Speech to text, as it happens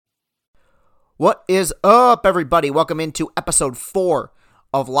What is up, everybody? Welcome into episode 4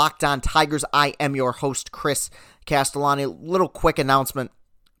 of Locked On Tigers. I am your host, Chris Castellani. Little quick announcement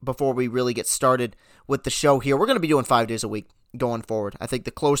before we really get started with the show here. We're going to be doing 5 days a week going forward. I think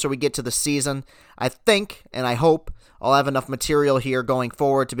the closer we get to the season, I think and I hope I'll have enough material here going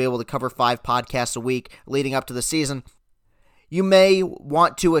forward to be able to cover 5 podcasts a week leading up to the season. You may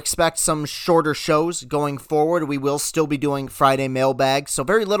want to expect some shorter shows going forward. We will still be doing Friday mailbag, so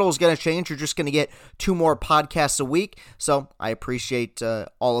very little is going to change. You're just going to get 2 more podcasts a week, so I appreciate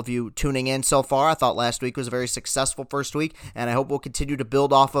all of you tuning in so far. I thought last week was a very successful first week, and I hope we'll continue to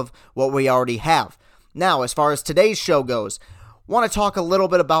build off of what we already have. Now, as far as today's show goes, want to talk a little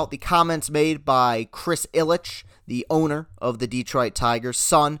bit about the comments made by Chris Ilitch, the owner of the Detroit Tigers,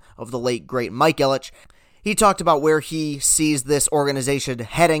 son of the late, great Mike Ilitch. He talked about where he sees this organization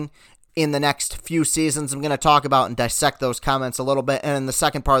heading in the next few seasons. I'm going to talk about and dissect those comments a little bit. And in the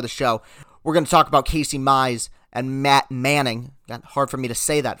second part of the show, we're going to talk about Casey Mize and Matt Manning. Got hard for me to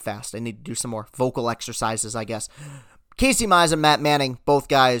say that fast. I need to do some more vocal exercises, I guess. Casey Mize and Matt Manning, both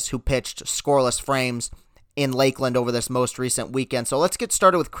guys who pitched scoreless frames in Lakeland over this most recent weekend. So let's get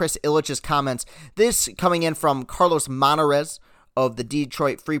started with Chris Ilitch's comments. This coming in from Carlos Monarez of the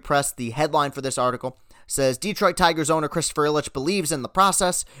Detroit Free Press. The headline for this article says, Detroit Tigers owner Christopher Ilitch believes in the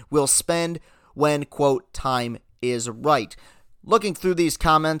process will spend when, quote, time is right. Looking through these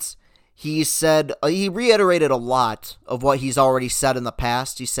comments, he said, he reiterated a lot of what he's already said in the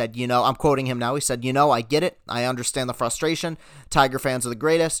past. He said, I'm quoting him now. He said, I get it. I understand the frustration. Tiger fans are the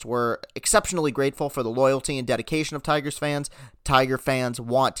greatest. We're exceptionally grateful for the loyalty and dedication of Tigers fans. Tiger fans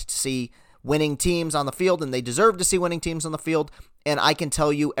want to see winning teams on the field, and they deserve to see winning teams on the field. And I can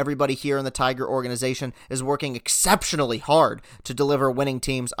tell you, everybody here in the Tiger organization is working exceptionally hard to deliver winning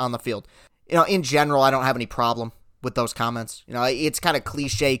teams on the field. In general, I don't have any problem with those comments. It's kind of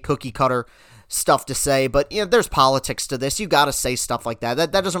cliche, cookie cutter stuff to say, but there's politics to this. You got to say stuff like that.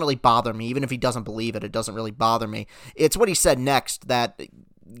 That doesn't really bother me. Even if he doesn't believe it, it doesn't really bother me. It's what he said next that,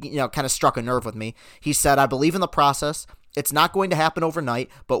 kind of struck a nerve with me. He said, I believe in the process. It's not going to happen overnight,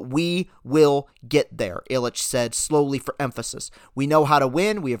 but we will get there, Ilitch said slowly for emphasis. We know how to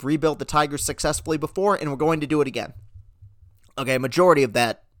win. We have rebuilt the Tigers successfully before, and we're going to do it again. Okay, majority of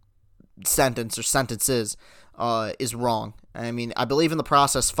that sentence or sentences is wrong. I mean, I believe in the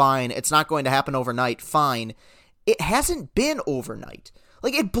process, fine. It's not going to happen overnight, fine. It hasn't been overnight.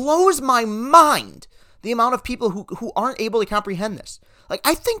 It blows my mind, the amount of people who aren't able to comprehend this.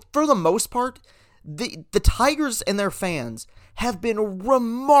 I think for the most part, the Tigers and their fans have been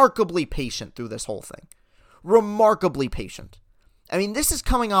remarkably patient through this whole thing. Remarkably patient. I mean, this is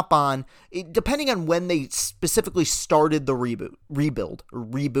coming up on, depending on when they specifically started the rebuild, or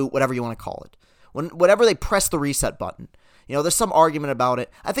reboot, whatever you want to call it. Whenever they press the reset button. There's some argument about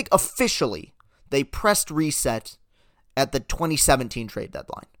it. I think officially they pressed reset at the 2017 trade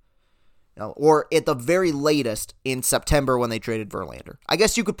deadline. Or at the very latest in September when they traded Verlander. I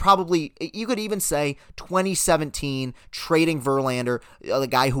guess you could even say 2017 trading Verlander, the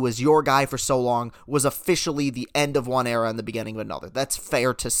guy who was your guy for so long, was officially the end of one era and the beginning of another. That's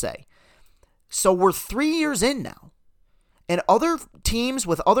fair to say. So we're 3 years in now. And other teams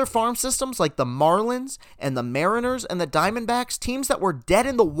with other farm systems like the Marlins and the Mariners and the Diamondbacks, teams that were dead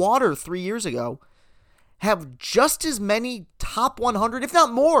in the water 3 years ago, have just as many top 100, if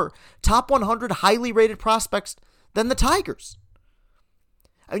not more, top 100 highly rated prospects than the Tigers.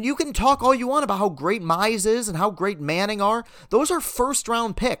 I mean, you can talk all you want about how great Mize is and how great Manning are. Those are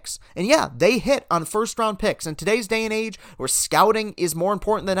first-round picks. And yeah, they hit on first-round picks. In today's day and age, where scouting is more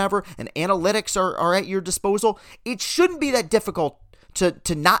important than ever and analytics are at your disposal, it shouldn't be that difficult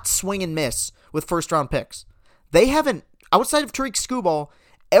to not swing and miss with first-round picks. They haven't, outside of Tariq Skubal,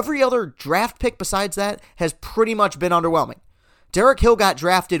 every other draft pick besides that has pretty much been underwhelming. Derek Hill got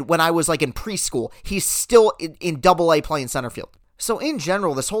drafted when I was in preschool. He's still in AA playing center field. So in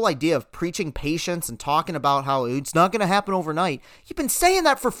general, this whole idea of preaching patience and talking about how it's not going to happen overnight, you've been saying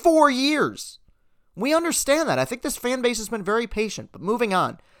that for 4 years. We understand that. I think this fan base has been very patient. But moving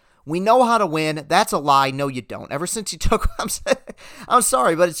on. We know how to win. That's a lie. No, you don't. Ever since you took... I'm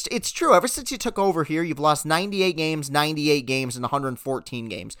sorry, but it's true. Ever since you took over here, you've lost 98 games, and 114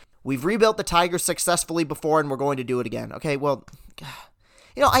 games. We've rebuilt the Tigers successfully before, and we're going to do it again. Okay, well...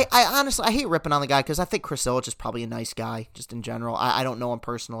 I honestly, I hate ripping on the guy because I think Chris Ilitch is probably a nice guy, just in general. I don't know him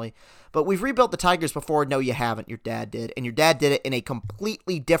personally. But we've rebuilt the Tigers before. No, you haven't. Your dad did. And your dad did it in a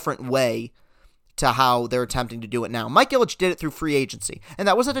completely different way to how they're attempting to do it now. Mike Ilitch did it through free agency. And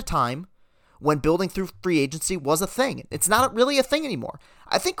that was at a time when building through free agency was a thing. It's not really a thing anymore.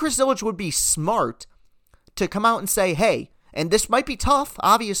 I think Chris Ilitch would be smart to come out and say, hey, And this might be tough,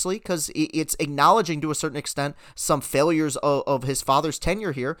 obviously, because it's acknowledging to a certain extent some failures of his father's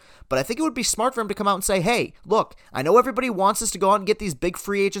tenure here. But I think it would be smart for him to come out and say, hey, look, I know everybody wants us to go out and get these big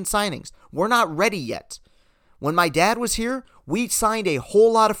free agent signings. We're not ready yet. When my dad was here, we signed a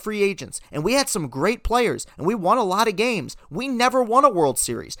whole lot of free agents, and we had some great players, and we won a lot of games. We never won a World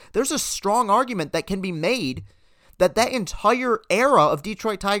Series. There's a strong argument that can be made that entire era of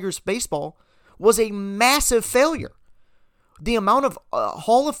Detroit Tigers baseball was a massive failure. The amount of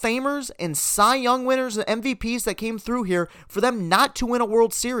Hall of Famers and Cy Young winners and MVPs that came through here, for them not to win a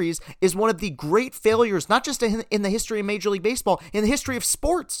World Series is one of the great failures, not just in the history of Major League Baseball, in the history of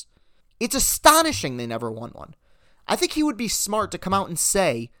sports. It's astonishing they never won one. I think he would be smart to come out and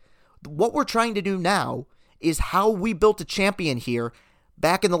say, what we're trying to do now is how we built a champion here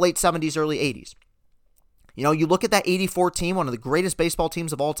back in the late 70s, early 80s. You know, you look at that 84 team, one of the greatest baseball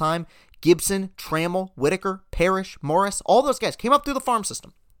teams of all time. Gibson, Trammell, Whitaker, Parrish, Morris, all those guys came up through the farm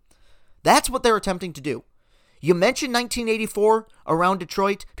system. That's what they're attempting to do. You mentioned 1984 around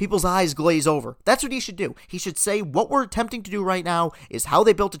Detroit, people's eyes glaze over. That's what he should do. He should say what we're attempting to do right now is how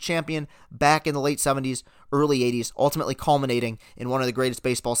they built a champion back in the late 70s, early 80s, ultimately culminating in one of the greatest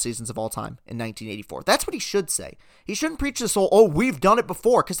baseball seasons of all time in 1984. That's what he should say. He shouldn't preach this whole, oh, we've done it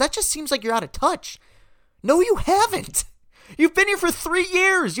before, because that just seems like you're out of touch. No, you haven't. You've been here for 3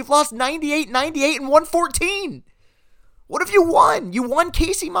 years. You've lost 98, and 114. What have you won? You won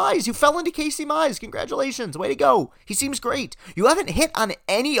Casey Mize. You fell into Casey Mize. Congratulations. Way to go. He seems great. You haven't hit on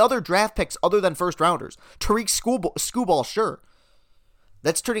any other draft picks other than first rounders. Tariq Skubal, sure.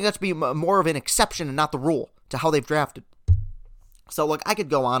 That's turning out to be more of an exception and not the rule to how they've drafted. So, look, I could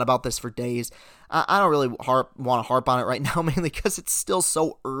go on about this for days. I don't really want to harp on it right now, mainly because it's still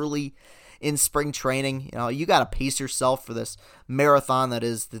so early in spring training. You know, you got to pace yourself for this marathon that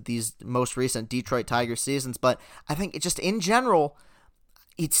is these most recent Detroit Tigers seasons. But I think it just in general,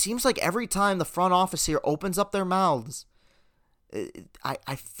 it seems like every time the front office here opens up their mouths,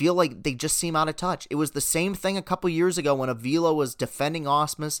 I feel like they just seem out of touch. It was the same thing a couple years ago when Avila was defending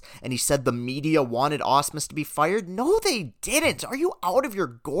Ausmus and he said the media wanted Ausmus to be fired. No, they didn't. Are you out of your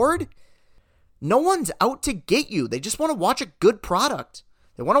gourd? No one's out to get you. They just want to watch a good product.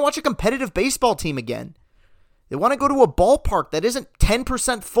 They want to watch a competitive baseball team again. They want to go to a ballpark that isn't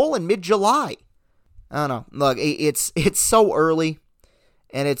 10% full in mid-July. I don't know. Look, it's so early,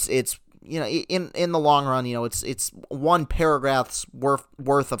 and it's you know, in the long run, you know, it's one paragraph's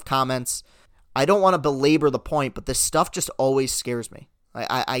worth of comments. I don't want to belabor the point, but this stuff just always scares me.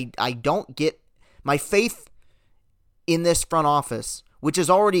 I don't get my faith in this front office, which has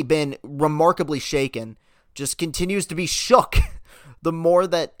already been remarkably shaken, just continues to be shook the more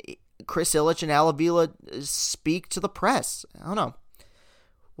that Chris Ilitch and Al Avila speak to the press. I don't know.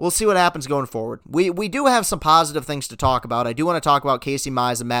 We'll see what happens going forward. We do have some positive things to talk about. I do want to talk about Casey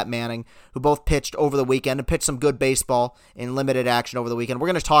Mize and Matt Manning, who both pitched over the weekend and pitched some good baseball in limited action over the weekend. We're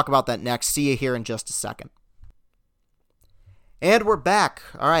going to talk about that next. See you here in just a second. And we're back.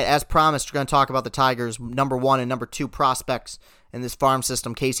 All right, as promised, we're going to talk about the Tigers' number 1 and number 2 prospects in this farm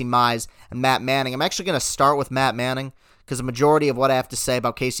system, Casey Mize and Matt Manning. I'm actually going to start with Matt Manning, because the majority of what I have to say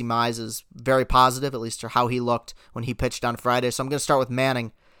about Casey Mize is very positive, at least for how he looked when he pitched on Friday. So I'm going to start with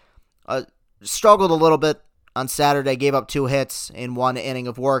Manning. Struggled a little bit on Saturday, gave up 2 hits in 1 inning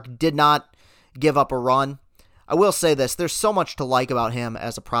of work, did not give up a run. I will say this, there's so much to like about him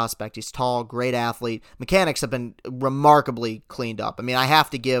as a prospect. He's tall, great athlete. Mechanics have been remarkably cleaned up. I mean, I have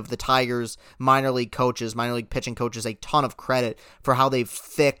to give the Tigers minor league pitching coaches a ton of credit for how they've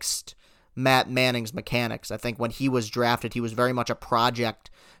fixed Matt Manning's mechanics. I think when he was drafted, he was very much a project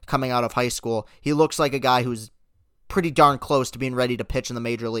coming out of high school. He looks like a guy who's pretty darn close to being ready to pitch in the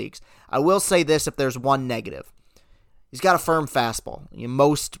major leagues. I will say this, if there's one negative. He's got a firm fastball.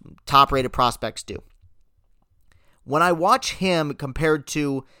 Most top-rated prospects do. When I watch him compared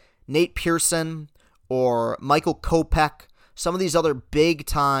to Nate Pearson or Michael Kopech, some of these other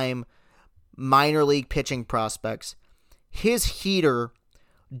big-time minor league pitching prospects, his heater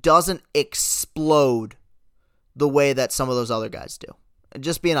doesn't explode the way that some of those other guys do.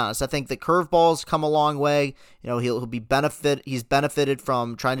 Just being honest, I think the curveballs come a long way. You know, he's benefited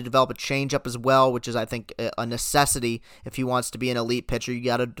from trying to develop a changeup as well, which is, I think, a necessity if he wants to be an elite pitcher. You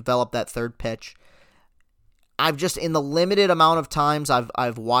got to develop that third pitch. I've just, in the limited amount of times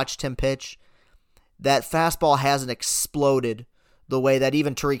I've watched him pitch, that fastball hasn't exploded the way that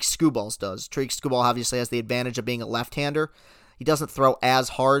even Tariq Skubal's does. Tariq Skubal obviously has the advantage of being a left-hander. He doesn't throw as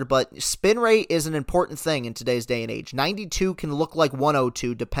hard, but spin rate is an important thing in today's day and age. 92 can look like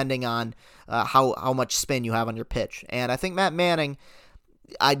 102 depending on how much spin you have on your pitch. And I think Matt Manning,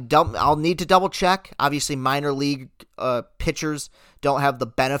 I'll need to double check. Obviously, minor league pitchers don't have the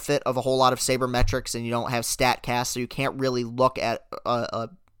benefit of a whole lot of sabermetrics, and you don't have StatCast, so you can't really look at a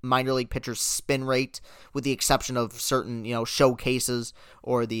minor league pitcher's spin rate, with the exception of certain showcases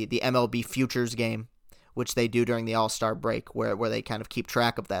or the MLB Futures game, which they do during the All-Star break, where they kind of keep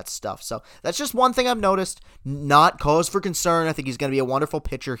track of that stuff. So that's just one thing I've noticed. Not cause for concern. I think he's going to be a wonderful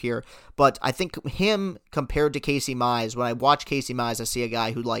pitcher here. But I think him compared to Casey Mize, when I watch Casey Mize, I see a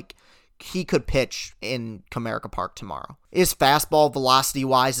guy who, he could pitch in Comerica Park tomorrow. His fastball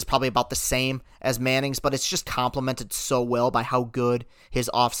velocity-wise is probably about the same as Manning's, but it's just complemented so well by how good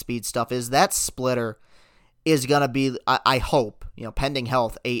his off-speed stuff is. That splitter is going to be, I hope, pending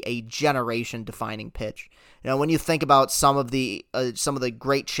health, a generation-defining pitch. When you think about some of the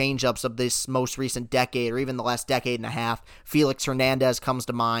great changeups of this most recent decade, or even the last decade and a half, Felix Hernandez comes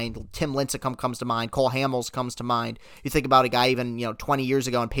to mind, Tim Lincecum comes to mind, Cole Hamels comes to mind. You think about a guy even 20 years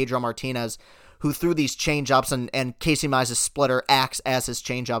ago, and Pedro Martinez, who threw these changeups, and Casey Mize's splitter acts as his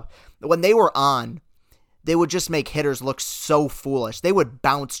changeup. When they were on, they would just make hitters look so foolish. They would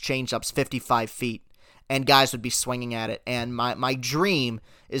bounce changeups 55 feet. And guys would be swinging at it. And my dream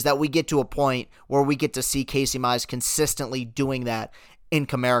is that we get to a point where we get to see Casey Mize consistently doing that in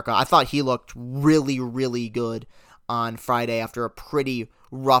Comerica. I thought he looked really, really good on Friday after a pretty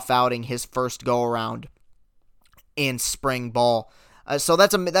rough outing, his first go-around in spring ball. So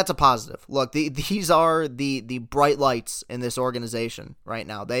that's a positive. Look, these are the bright lights in this organization right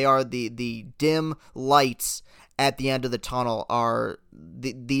now. They are the dim lights at the end of the tunnel are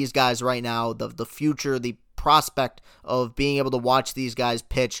these guys right now, the future, the prospect of being able to watch these guys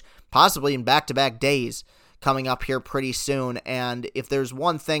pitch, possibly in back-to-back days, coming up here pretty soon. And if there's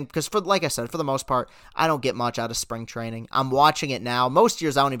one thing, because like I said, for the most part, I don't get much out of spring training. I'm watching it now. Most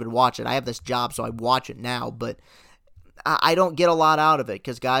years I don't even watch it. I have this job, so I watch it now, but I don't get a lot out of it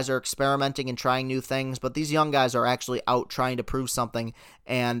because guys are experimenting and trying new things, but these young guys are actually out trying to prove something,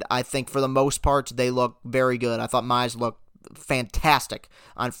 and I think for the most part, they look very good. I thought Mize looked fantastic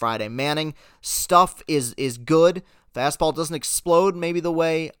on Friday. Manning, stuff is good. Fastball doesn't explode maybe the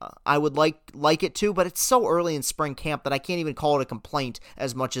way I would like it to, but it's so early in spring camp that I can't even call it a complaint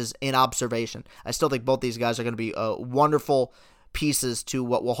as much as an observation. I still think both these guys are going to be wonderful pieces to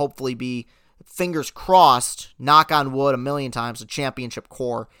what will hopefully be, fingers crossed, knock on wood a million times, a championship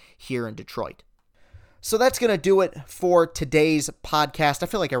core here in Detroit. So that's going to do it for today's podcast. I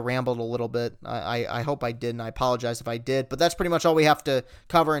feel like I rambled a little bit. I hope I didn't. I apologize if I did. But that's pretty much all we have to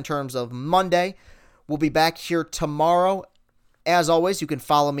cover in terms of Monday. We'll be back here tomorrow. As always, you can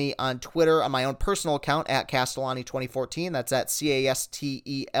follow me on Twitter on my own personal account at Castellani2014. That's at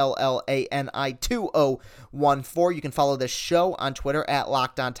CASTELLANI2014. You can follow this show on Twitter at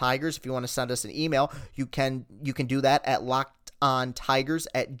Locked On Tigers. If you want to send us an email, you can do that at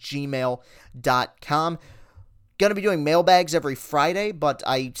lockedontigers@gmail.com. Going to be doing mailbags every Friday, but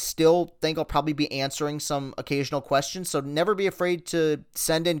I still think I'll probably be answering some occasional questions, so never be afraid to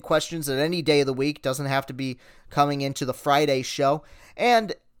send in questions at any day of the week. Doesn't have to be coming into the Friday show.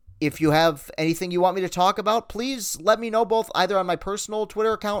 And if you have anything you want me to talk about, please let me know both either on my personal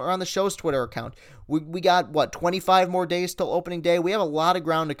Twitter account or on the show's Twitter account. We got 25 more days till opening day. We have a lot of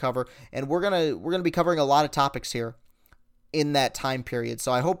ground to cover, and we're gonna be covering a lot of topics here in that time period.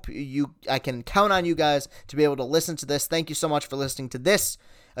 So I hope I can count on you guys to be able to listen to this. Thank you so much for listening to this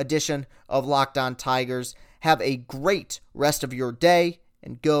edition of Locked On Tigers. Have a great rest of your day,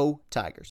 and go Tigers.